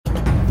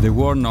the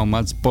War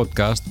Nomads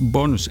podcast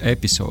bonus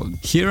episode.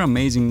 Hear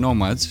amazing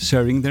nomads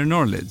sharing their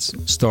knowledge,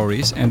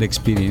 stories, and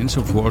experience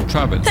of war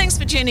travel. Thanks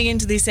for tuning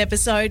into this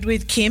episode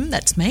with Kim,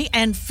 that's me,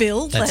 and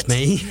Phil, that's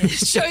me,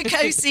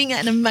 showcasing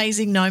an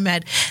amazing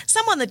nomad,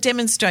 someone that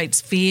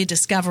demonstrates fear,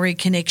 discovery,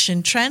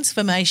 connection,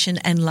 transformation,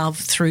 and love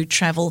through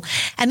travel.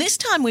 And this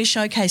time we're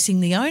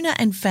showcasing the owner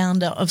and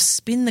founder of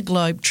Spin the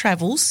Globe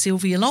Travels,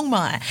 Sylvia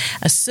Longmire,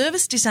 a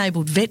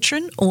service-disabled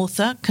veteran,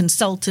 author,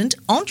 consultant,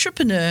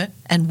 entrepreneur,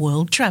 and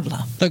world traveller.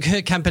 Look,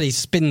 her company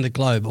Spin the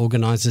Globe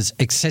organises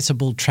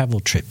accessible travel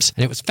trips,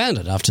 and it was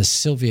founded after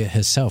Sylvia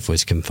herself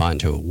was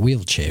confined to a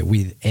wheelchair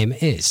with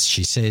MS.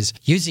 She says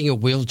using a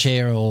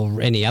wheelchair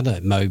or any other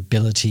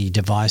mobility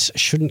device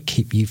shouldn't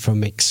keep you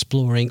from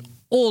exploring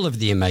all of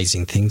the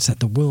amazing things that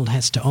the world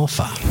has to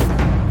offer.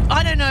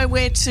 I don't know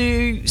where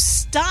to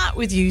start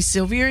with you,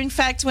 Sylvia. In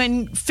fact,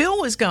 when Phil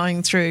was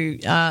going through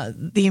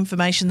the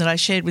information that I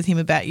shared with him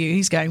about you,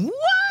 he's going,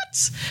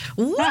 "What?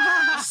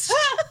 What?"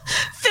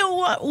 Phil,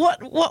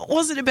 what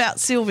was it about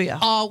Sylvia?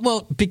 Oh,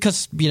 well,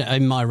 because,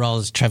 in my role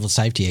as travel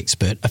safety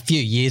expert, a few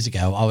years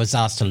ago, I was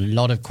asked a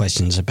lot of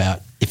questions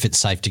about if it's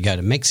safe to go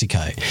to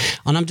Mexico.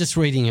 And I'm just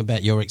reading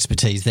about your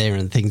expertise there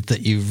and things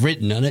that you've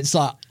written, and it's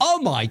like, oh,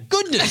 my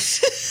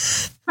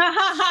goodness.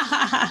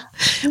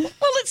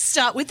 Well, let's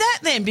start with that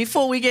then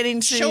before we get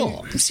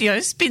into,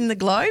 Spin the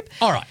Globe.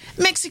 All right.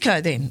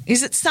 Mexico then,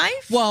 is it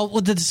safe? Well,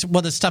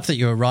 the stuff that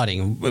you were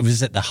writing, it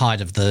was at the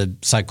height of the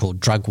so-called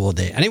drug war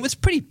there, and it was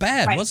pretty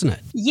bad, right, wasn't it?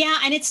 Yeah,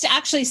 and it's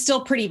actually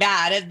still pretty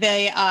bad.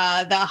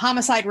 The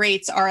homicide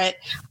rates are at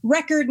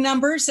record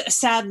numbers,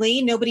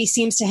 sadly. Nobody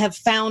seems to have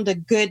found a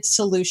good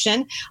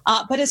solution.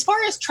 But as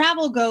far as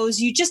travel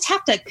goes, you just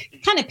have to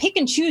kind of pick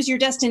and choose your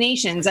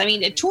destinations. I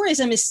mean,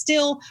 tourism is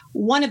still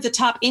one of the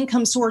top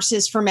income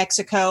sources for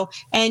Mexico,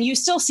 and you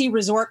still see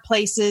resort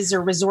places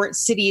or resort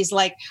cities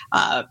like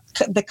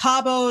the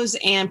Cabos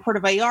and Puerto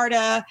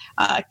Vallarta,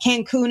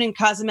 Cancun and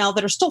Cozumel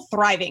that are still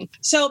thriving.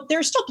 So there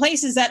are still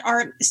places that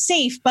are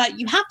safe, but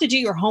you have to do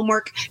your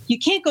homework. You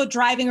can't go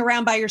driving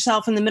around by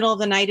yourself in the middle of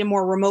the night in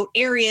more remote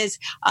areas.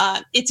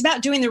 It's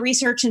about doing the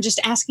research and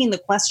just asking the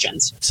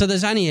questions. So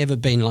there's only ever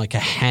been like a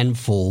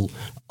handful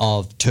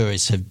of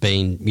tourists have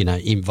been,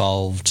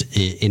 involved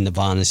in the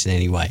violence in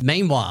any way.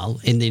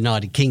 Meanwhile, in the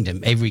United Kingdom,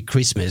 every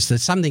Christmas,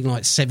 there's something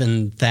like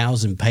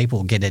 7,000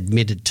 people get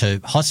admitted to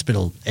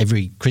hospital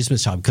every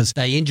Christmas time because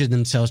they injure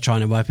themselves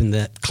trying to open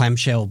the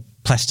clamshell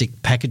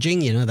plastic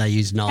packaging, they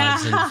use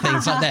knives and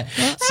things like that.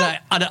 So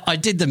I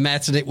did the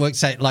maths and it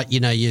works out like,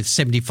 you're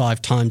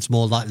 75 times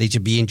more likely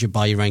to be injured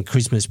by your own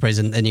Christmas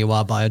present than you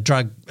are by a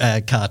drug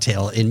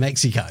cartel in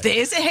Mexico.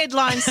 There's a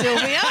headline,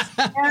 Sylvia.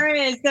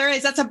 There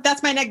is.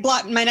 That's my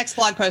next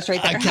blog post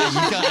right there.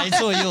 Okay,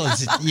 it's all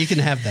yours. You can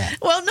have that.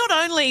 Well, not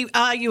only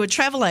are you a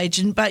travel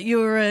agent, but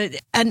you're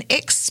an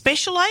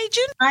ex-special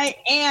agent? I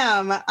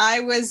am.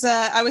 I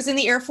was in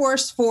the Air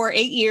Force for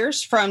 8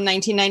 years from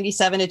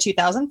 1997 to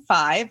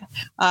 2005.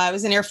 I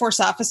was an Air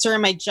Force officer,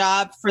 and my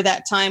job for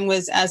that time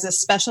was as a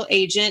special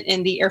agent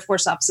in the Air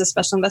Force Office of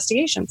Special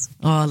Investigations.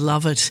 Oh, I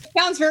love it.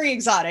 Sounds very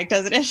exotic,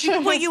 doesn't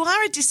it? Well, you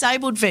are a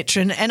disabled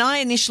veteran, and I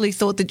initially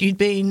thought that you'd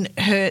been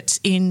hurt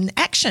in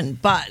action,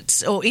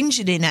 or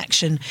injured in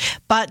action,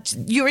 but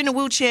you're in a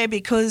wheelchair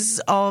because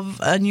of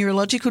a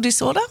neurological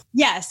disorder?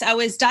 Yes, I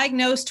was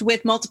diagnosed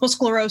with multiple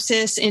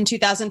sclerosis in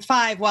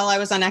 2005 while I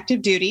was on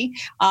active duty.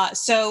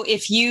 So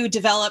if you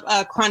develop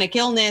a chronic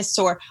illness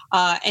or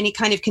any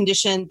kind of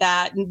condition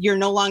that you're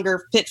no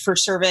longer fit for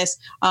service,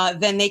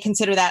 then they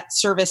consider that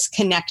service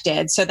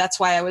connected. So that's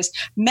why I was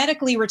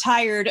medically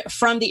retired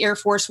from the Air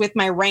Force with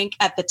my rank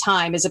at the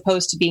time, as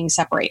opposed to being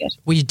separated.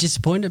 Were you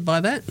disappointed by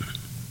that?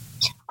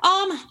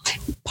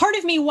 Part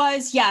of me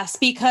was, yes,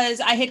 because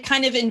I had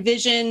kind of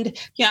envisioned,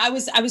 I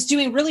was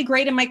doing really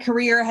great in my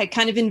career. I had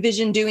kind of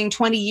envisioned doing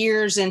 20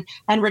 years and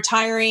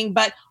retiring,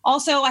 but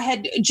also I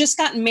had just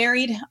gotten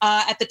married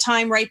at the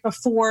time right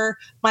before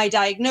my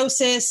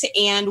diagnosis.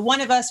 And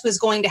one of us was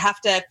going to have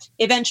to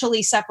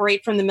eventually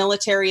separate from the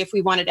military if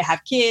we wanted to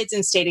have kids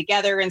and stay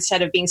together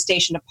instead of being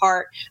stationed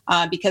apart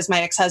because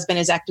my ex-husband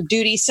is active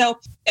duty. So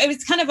it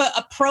was kind of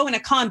a pro and a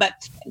con,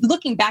 but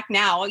looking back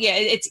now,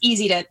 it's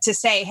easy to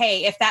say,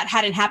 hey, if that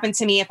hadn't happened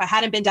to me, if I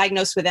hadn't been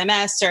diagnosed with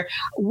MS, or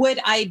would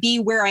I be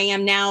where I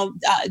am now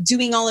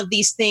doing all of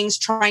these things,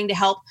 trying to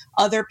help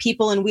other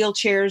people in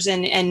wheelchairs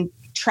and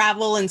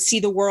travel and see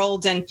the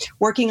world and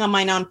working on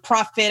my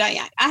nonprofit.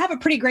 I have a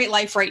pretty great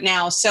life right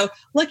now. So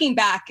looking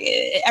back,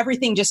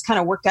 everything just kind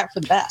of worked out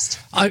for the best.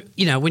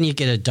 When you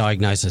get a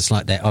diagnosis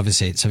like that,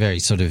 obviously it's a very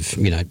sort of,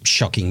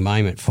 shocking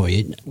moment for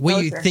you.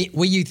 Were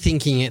you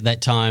thinking at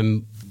that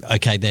time,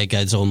 okay, there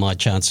goes all my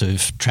chance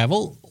of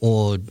travel?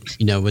 Or,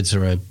 was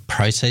there a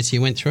process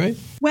you went through?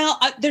 Well,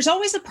 there's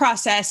always a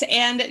process,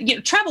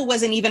 and travel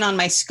wasn't even on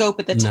my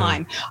scope at the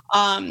time.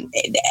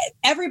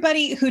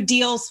 Everybody who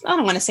deals, I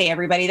don't want to say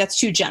everybody, that's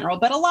too general,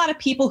 but a lot of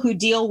people who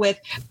deal with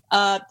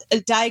a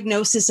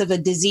diagnosis of a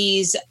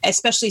disease,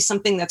 especially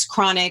something that's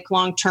chronic,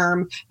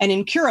 long-term, and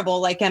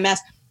incurable like MS,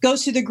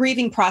 goes through the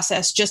grieving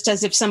process just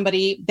as if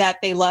somebody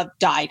that they love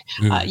died.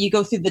 You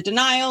go through the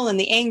denial and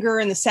the anger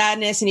and the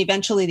sadness and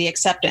eventually the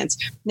acceptance.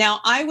 Now,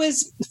 I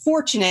was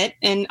fortunate,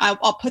 and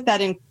I'll put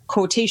that in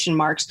quotation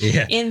marks,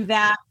 in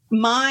that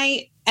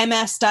my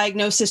MS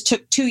diagnosis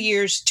took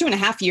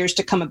 2.5 years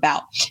to come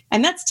about.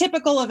 And that's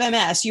typical of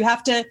MS. You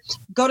have to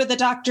go to the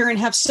doctor and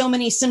have so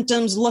many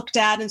symptoms looked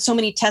at and so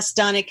many tests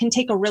done. It can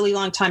take a really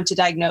long time to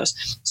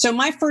diagnose. So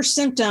my first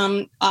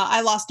symptom,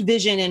 I lost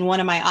vision in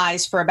one of my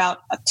eyes for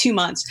about 2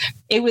 months.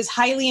 It was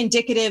highly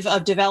indicative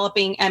of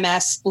developing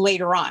MS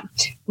later on.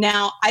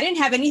 Now, I didn't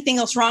have anything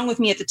else wrong with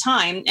me at the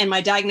time, and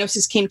my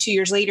diagnosis came 2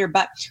 years later.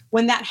 But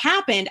when that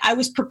happened, I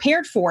was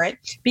prepared for it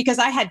because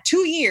I had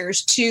 2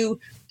 years to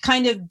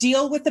kind of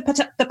deal with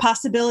the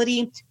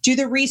possibility, do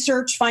the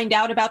research, find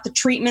out about the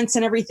treatments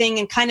and everything,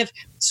 and kind of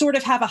sort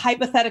of have a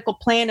hypothetical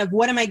plan of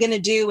what am I going to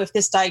do if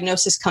this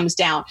diagnosis comes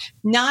down.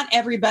 Not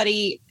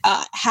everybody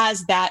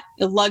has that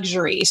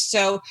luxury.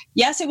 So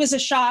yes, it was a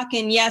shock.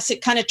 And yes,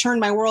 it kind of turned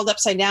my world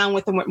upside down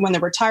when the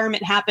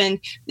retirement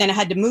happened and I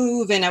had to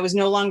move and I was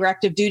no longer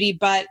active duty,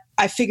 but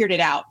I figured it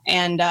out.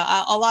 And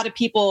a lot of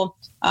people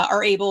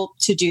are able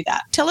to do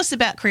that. Tell us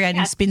about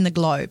creating Spin the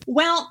Globe.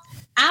 Well,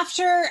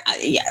 after,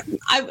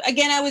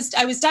 I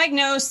was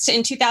diagnosed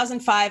in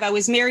 2005. I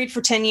was married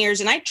for 10 years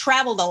and I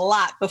traveled a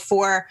lot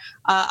before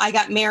I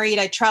got married.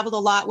 I traveled a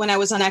lot when I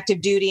was on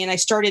active duty, and I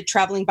started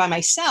traveling by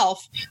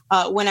myself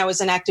when I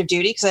was on active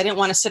duty because I didn't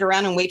want to sit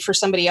around and wait for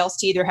somebody else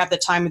to either have the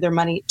time or their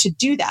money to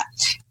do that.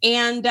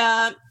 And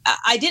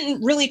I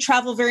didn't really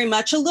travel very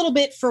much, a little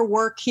bit for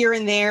work here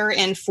and there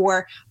and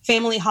for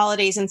family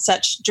holidays and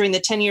such during the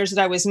 10 years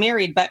that I was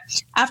married. But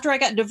after I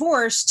got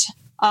divorced,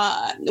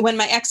 when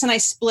my ex and I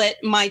split,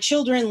 my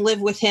children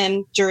live with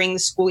him during the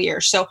school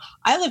year. So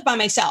I live by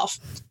myself.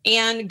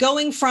 And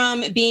going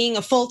from being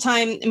a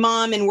full-time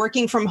mom and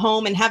working from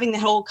home and having the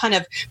whole kind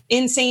of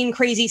insane,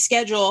 crazy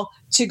schedule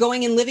to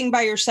going and living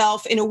by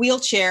yourself in a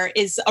wheelchair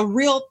is a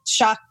real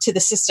shock to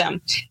the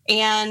system.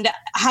 And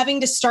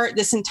having to start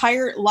this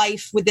entire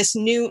life with this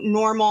new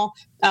normal,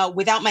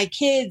 without my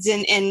kids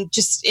and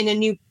just in a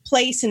new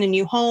place, in a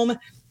new home,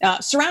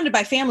 surrounded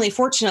by family,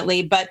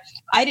 fortunately, but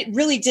I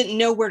really didn't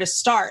know where to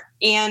start.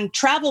 And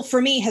travel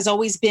for me has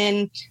always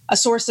been a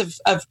source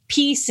of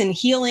peace and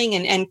healing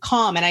and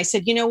calm. And I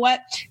said, you know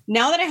what?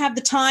 Now that I have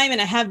the time and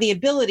I have the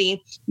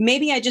ability,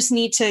 maybe I just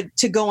need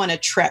to go on a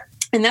trip.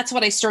 And that's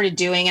what I started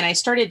doing. And I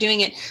started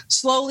doing it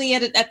slowly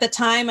at the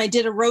time. I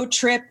did a road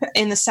trip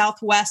in the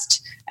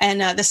Southwest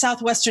and the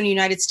Southwestern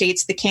United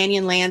States. The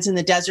canyon lands and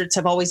the deserts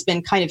have always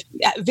been kind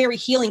of very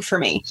healing for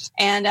me.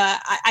 And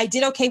I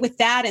did okay with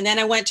that. And then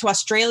I went to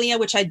Australia,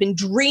 which I'd been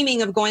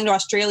dreaming of going to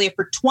Australia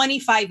for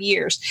 25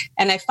 years.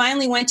 And I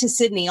finally went to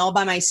Sydney all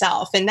by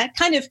myself. And that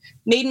kind of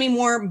made me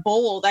more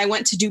bold. I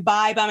went to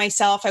Dubai by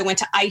myself. I went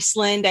to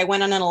Iceland. I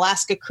went on an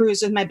Alaska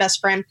cruise with my best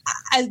friend.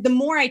 The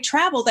more I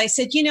traveled, I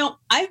said, you know,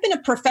 I've been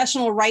a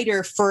professional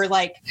writer for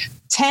like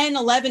 10,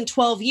 11,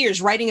 12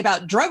 years writing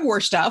about drug war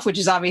stuff, which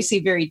is obviously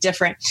very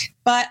different.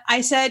 But I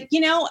said, you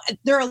know,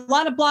 there are a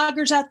lot of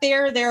bloggers out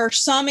there. There are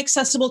some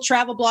accessible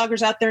travel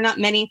bloggers out there, not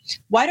many.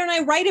 Why don't I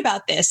write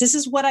about this? This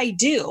is what I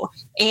do.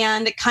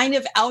 And kind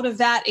of out of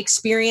that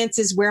experience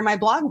is where my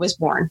blog was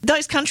born.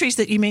 Those countries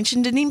that you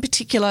mentioned, and in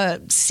particular,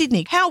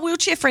 Sydney, how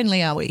wheelchair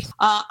friendly are we?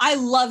 I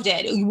loved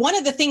it. One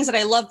of the things that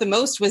I loved the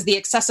most was the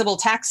accessible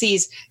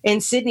taxis in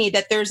Sydney,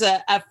 that there's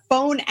a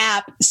phone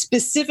app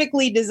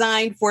specifically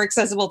designed for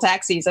accessible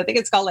taxis. I think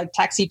it's called like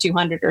Taxi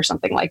 200 or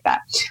something like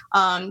that.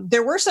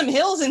 There were some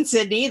hills in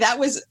Sydney. That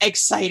was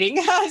exciting,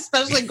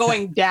 especially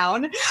going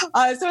down.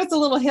 So it's a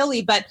little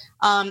hilly, but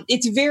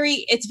it's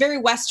very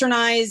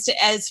westernized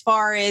as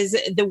far as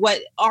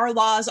what our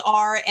laws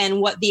are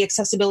and what the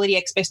accessibility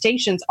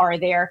expectations are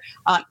there.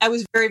 I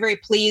was very, very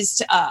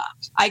pleased.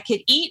 I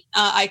could eat,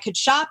 I could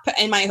shop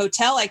in my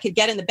hotel, I could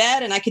get in the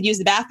bed, and I could use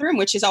the bathroom,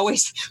 which is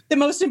always the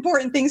most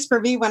important things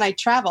for me when I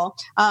travel.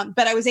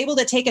 But I was able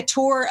to take a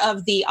tour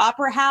of the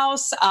Opera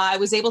House. I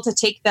was able to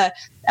take the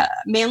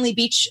Manly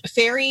Beach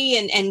ferry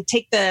and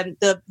take the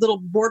little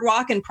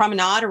boardwalk and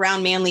promenade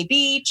around Manly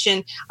Beach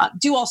and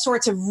do all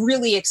sorts of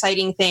really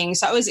exciting things.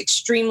 So I was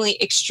extremely,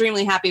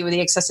 extremely happy with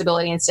the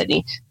accessibility in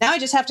Sydney. Now I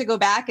just have to go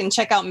back and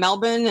check out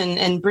Melbourne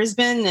and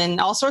Brisbane and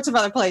all sorts of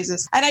other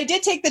places. And I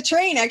did take the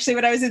train, actually,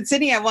 when I was in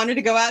Sydney. I wanted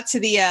to go out to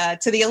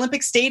the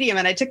Olympic Stadium,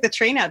 and I took the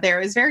train out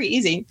there. It was very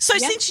easy. So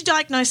since your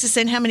diagnosis,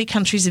 then, how many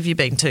countries have you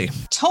been to?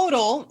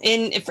 Total,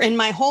 in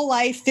my whole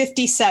life,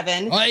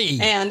 57. Hey.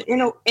 And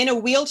in a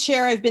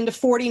wheelchair, I've been to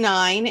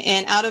 49.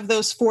 And out of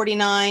those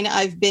 49,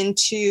 I've been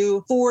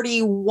to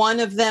 41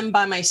 of them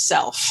by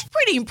myself.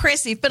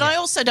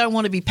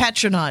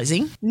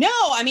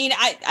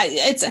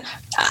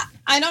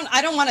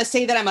 I don't want to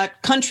say that I'm a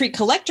country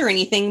collector or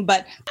anything,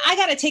 but I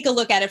got to take a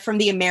look at it from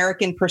the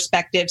American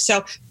perspective.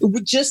 So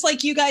just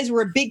like you guys,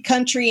 we're a big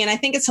country, and I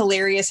think it's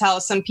hilarious how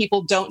some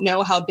people don't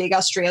know how big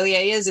Australia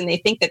is, and they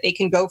think that they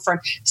can go from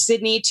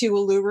Sydney to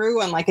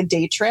Uluru on like a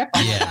day trip.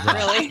 Yeah,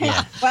 really.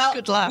 Yeah. Well,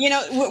 good luck. You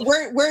know,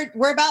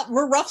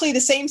 we're roughly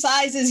the same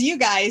size as you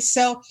guys.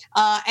 So,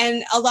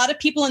 and a lot of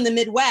people in the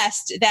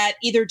Midwest that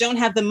either don't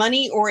have the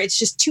money or it's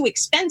just too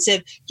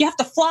expensive. You have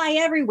to fly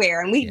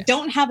everywhere, and we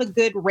don't have a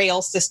good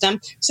rail system.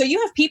 So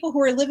you have people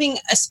who are living,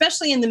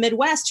 especially in the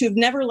Midwest, who have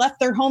never left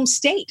their home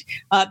state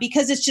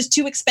because it's just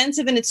too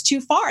expensive and it's too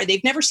far.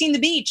 They've never seen the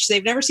beach.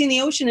 They've never seen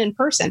the ocean in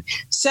person.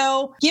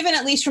 So given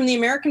at least from the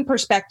American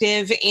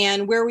perspective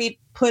and where we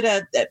put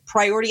a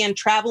priority on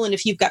travel, and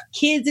if you've got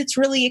kids, it's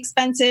really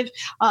expensive.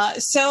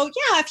 So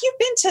yeah, if you've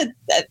been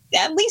to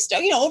at least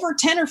over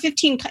 10 or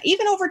 15,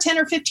 even over 10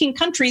 or 15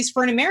 countries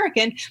for an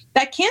American,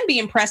 that can be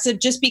impressive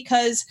just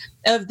because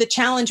of the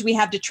challenge we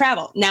have to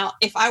travel. Now,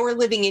 if I were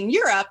living in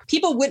Europe,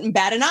 people wouldn't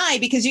bat an eye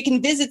because you can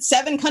visit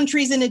 7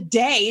 countries in a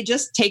day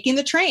just taking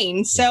the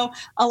train. So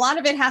a lot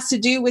of it has to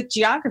do with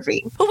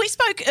geography. Well, we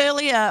spoke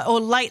earlier, or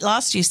late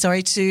last year,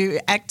 to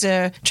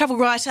actor, travel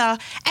writer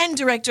and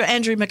director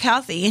Andrew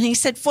McCarthy, and he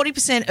said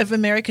 40% of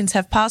Americans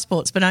have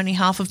passports, but only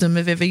half of them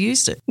have ever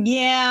used it.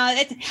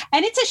 Yeah,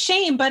 and it's a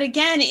shame. But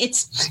again,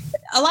 it's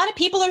a lot of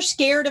people are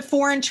scared of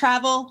foreign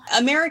travel.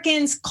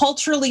 Americans,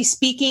 culturally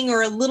speaking,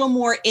 are a little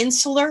more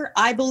insular,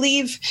 I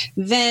believe,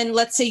 than,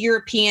 let's say,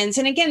 Europeans.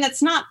 And again,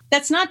 that's not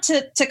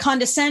to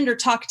condescend or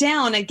talk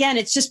down. Again,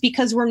 it's just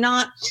because we're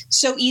not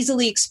so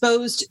easily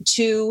exposed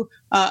to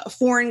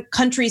foreign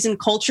countries and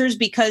cultures,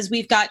 because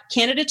we've got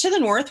Canada to the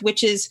north,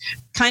 which is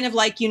kind of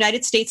like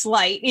United States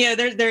light.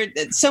 There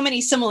are so many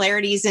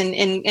similarities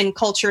in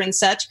culture and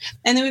such.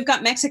 And then we've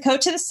got Mexico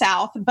to the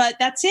south, but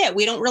that's it.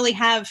 We don't really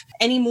have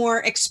any more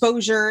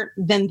exposure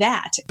than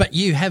that. But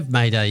you have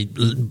made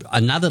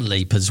another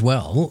leap as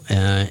well,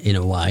 in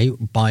a way,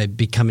 by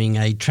becoming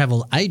a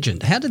travel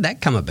agent. How did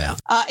that come about?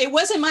 It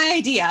wasn't my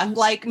idea.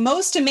 Like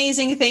most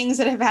amazing things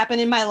that have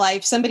happened in my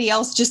life, somebody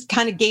else just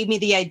kind of gave me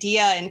the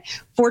idea, and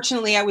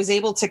fortunately, I was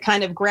able to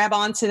kind of grab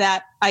onto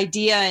that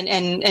idea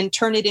and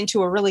turn it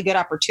into a really good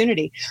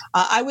opportunity.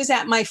 I was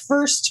at my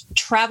first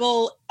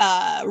travel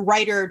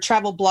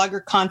travel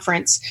blogger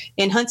conference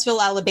in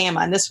Huntsville, Alabama,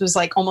 and this was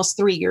like almost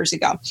 3 years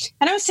ago.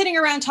 And I was sitting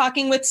around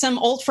talking with some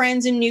old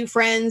friends and new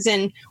friends,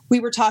 and we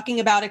were talking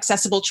about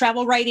accessible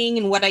travel writing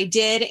and what I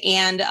did.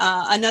 And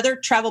another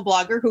travel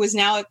blogger who is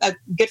now a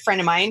good friend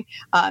of mine,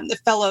 the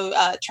fellow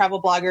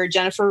travel blogger,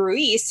 Jennifer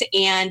Ruiz,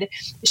 and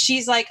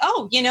she's like,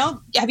 "Oh,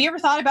 have you ever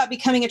thought about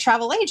becoming a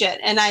travel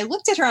agent?" And I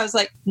looked at her, I was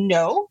like,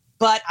 "No,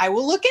 but I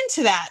will look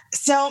into that."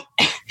 So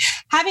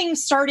having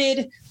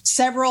started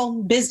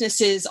several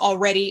businesses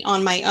already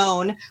on my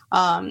own,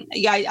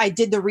 I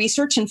did the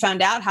research and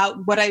found out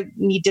what I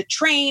need to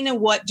train,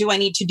 what do I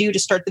need to do to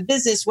start the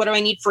business, what do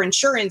I need for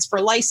insurance, for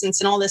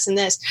license, and all this and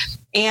this.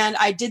 And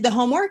I did the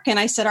homework, and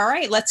I said, all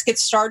right, let's get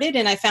started.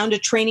 And I found a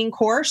training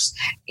course.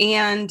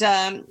 And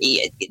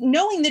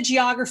knowing the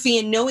geography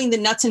and knowing the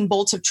nuts and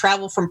bolts of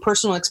travel from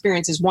personal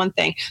experience is one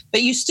thing,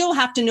 but you still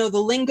have to know the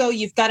lingo.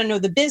 You've got to know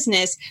the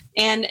business.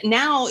 And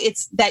now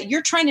it's that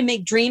you're trying to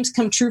make dreams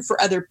come true for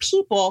other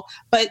people,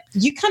 but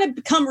you kind of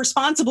become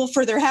responsible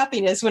for their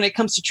happiness when it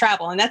comes to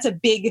travel. And that's a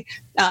big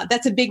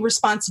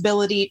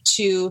responsibility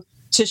to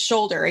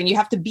shoulder, and you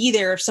have to be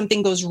there if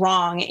something goes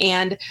wrong.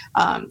 And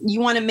you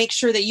want to make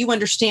sure that you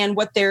understand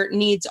what their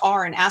needs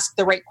are and ask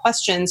the right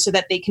questions so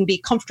that they can be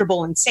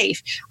comfortable and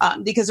safe.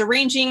 Because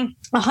arranging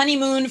a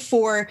honeymoon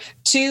for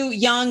 2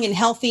 young and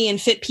healthy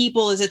and fit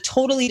people is a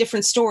totally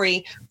different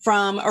story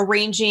from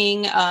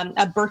arranging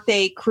a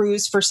birthday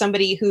cruise for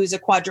somebody who's a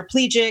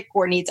quadriplegic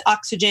or needs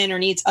oxygen or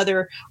needs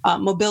other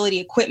mobility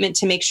equipment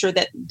to make sure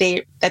that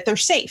they're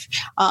safe.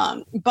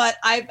 But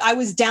I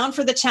was down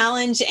for the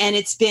challenge, and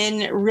it's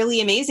been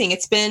really amazing.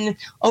 It's been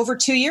over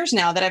 2 years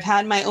now that I've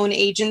had my own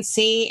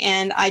agency,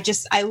 and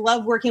I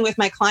love working with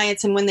my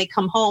clients, and when they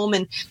come home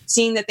and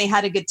seeing that they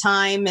had a good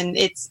time, and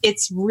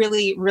it's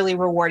really, really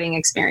rewarding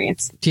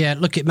experience. Yeah,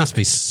 look, it must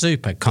be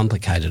super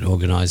complicated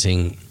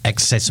organising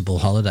accessible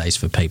holidays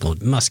for people.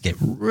 It must get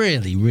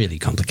really, really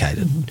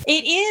complicated.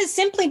 It is,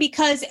 simply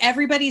because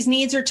everybody's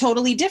needs are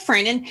totally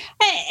different. And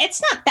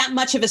it's not that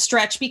much of a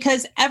stretch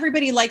because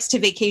everybody likes to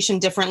vacation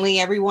differently.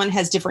 Everyone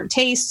has different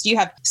tastes. You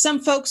have some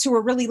folks who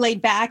are really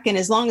laid back, and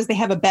as long as they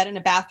have a bed and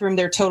a bathroom,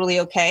 they're totally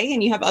okay.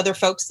 And you have other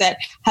folks that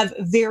have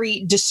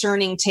very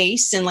discerning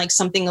tastes and like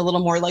something a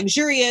little more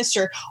luxurious,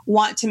 or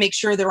want to make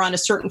sure they're on a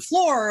certain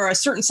floor or a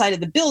certain side of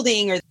the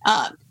building, or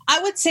I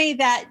would say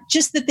that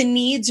just that the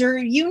needs are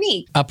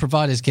unique. Are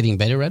providers getting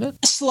better at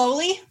it?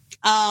 Slowly.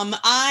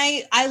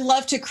 I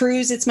love to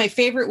cruise. It's my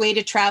favorite way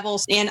to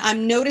travel. And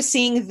I'm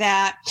noticing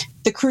that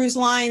the cruise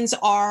lines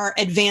are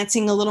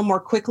advancing a little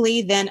more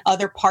quickly than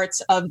other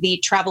parts of the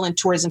travel and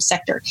tourism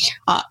sector.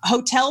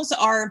 Hotels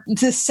are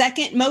the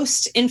second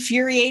most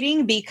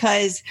infuriating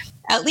because,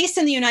 at least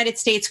in the United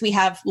States, we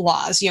have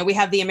laws. We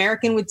have the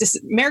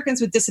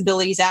Americans with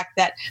Disabilities Act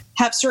that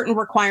have certain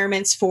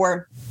requirements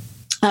for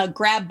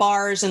grab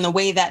bars and the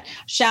way that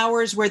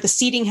showers where the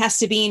seating has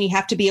to be, and you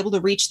have to be able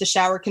to reach the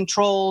shower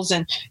controls,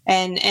 and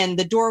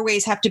the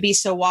doorways have to be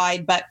so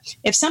wide. But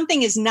if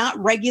something is not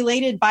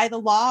regulated by the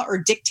law or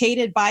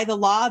dictated by the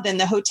law, then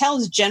the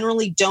hotels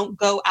generally don't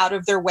go out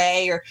of their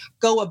way or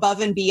go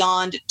above and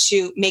beyond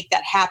to make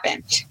that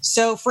happen.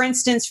 So for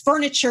instance,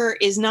 furniture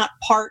is not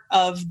part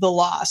of the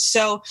law.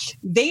 So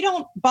they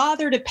don't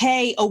bother to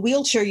pay a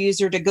wheelchair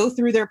user to go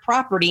through their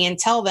property and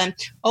tell them,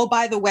 oh,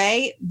 by the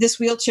way, this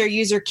wheelchair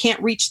user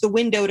can't reach the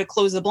window to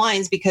close the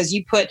blinds because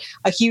you put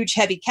a huge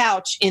heavy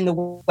couch in the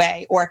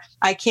way, or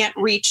I can't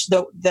reach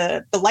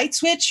the light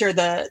switch or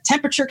the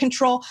temperature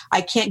control.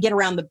 I can't get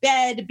around the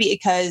bed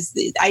because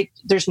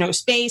there's no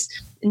space.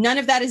 None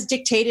of that is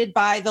dictated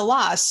by the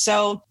law.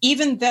 So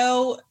even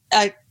though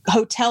a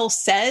hotel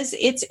says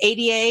it's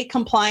ADA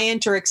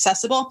compliant or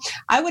accessible,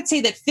 I would say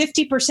that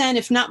 50%,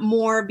 if not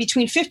more,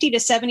 between 50 to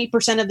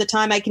 70% of the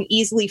time, I can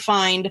easily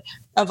find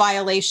a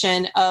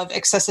violation of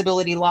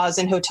accessibility laws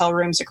in hotel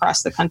rooms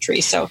across the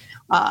country. So,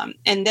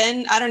 and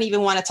then I don't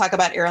even want to talk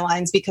about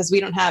airlines because we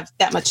don't have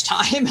that much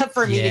time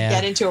for me to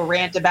get into a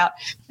rant about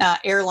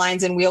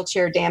airlines and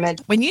wheelchair damage.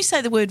 When you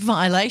say the word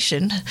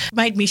violation,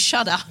 made me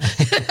shudder.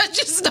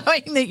 Just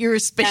knowing that you're a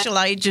special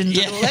agent.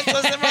 Yeah.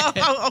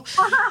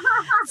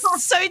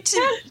 So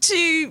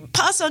to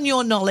pass on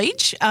your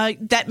knowledge,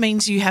 that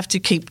means you have to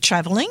keep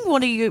traveling.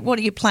 What are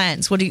your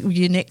plans? What are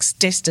your next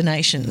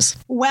destinations?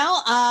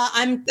 Well,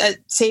 I'm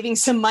saving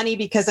some money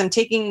because I'm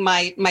taking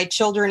my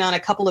children on a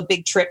couple of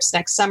big trips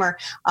next summer.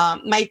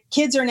 My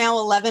kids are now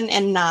 11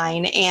 and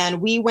 9,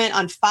 and we went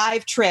on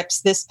 5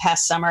 trips this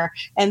past summer,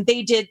 and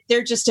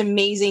they're just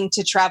amazing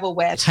to travel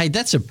with. Hey,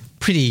 that's a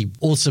pretty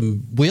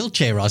awesome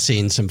wheelchair I see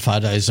in some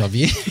photos of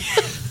you.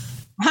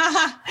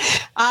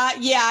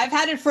 Yeah, I've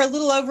had it for a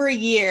little over a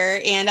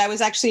year, and I was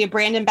actually a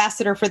brand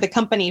ambassador for the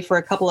company for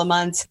a couple of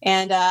months.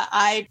 And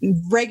I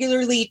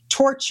regularly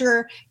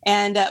torture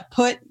and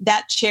put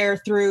that chair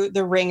through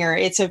the ringer.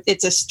 It's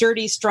a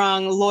sturdy,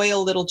 strong,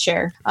 loyal little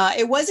chair.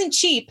 It wasn't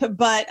cheap,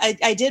 but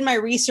I did my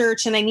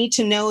research, and I need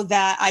to know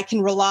that I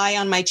can rely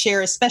on my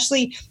chair,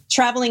 especially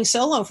traveling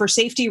solo for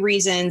safety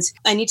reasons.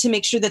 I need to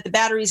make sure that the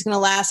battery is going to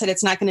last, that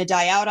it's not going to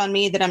die out on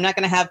me, that I'm not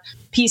going to have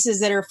pieces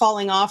that are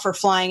falling off or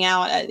flying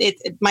out.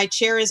 My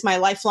chair is my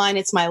lifeline.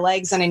 It's my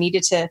legs, and I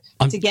needed to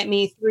get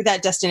me through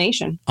that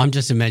destination. I'm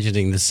just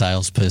imagining the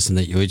salesperson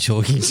that you were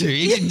talking to.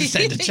 You didn't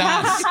stand a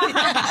chance.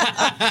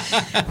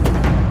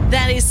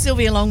 That is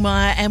Sylvia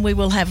Longmire, and we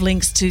will have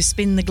links to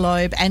Spin the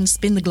Globe and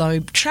Spin the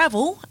Globe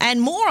Travel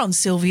and more on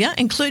Sylvia,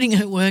 including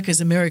her work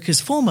as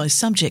America's foremost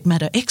subject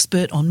matter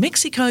expert on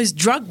Mexico's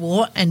drug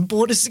war and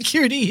border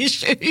security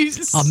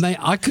issues. Oh, mate,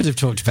 I could have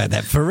talked about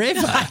that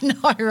forever. I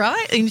know,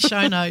 right? In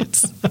show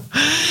notes.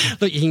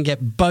 Look, you can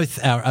get both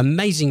our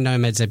Amazing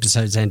Nomads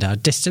episodes and our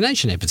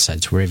destination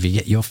episodes wherever you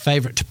get your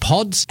favourite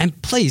pods.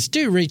 And please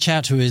do reach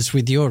out to us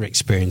with your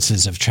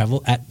experiences of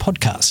travel at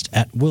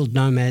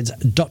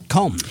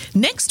podcast@worldnomads.com.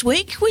 Next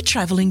week, we're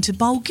travelling to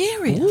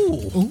Bulgaria.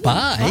 Ooh,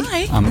 bye.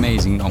 Bye.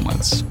 Amazing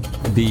Nomads.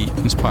 Be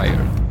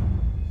inspired.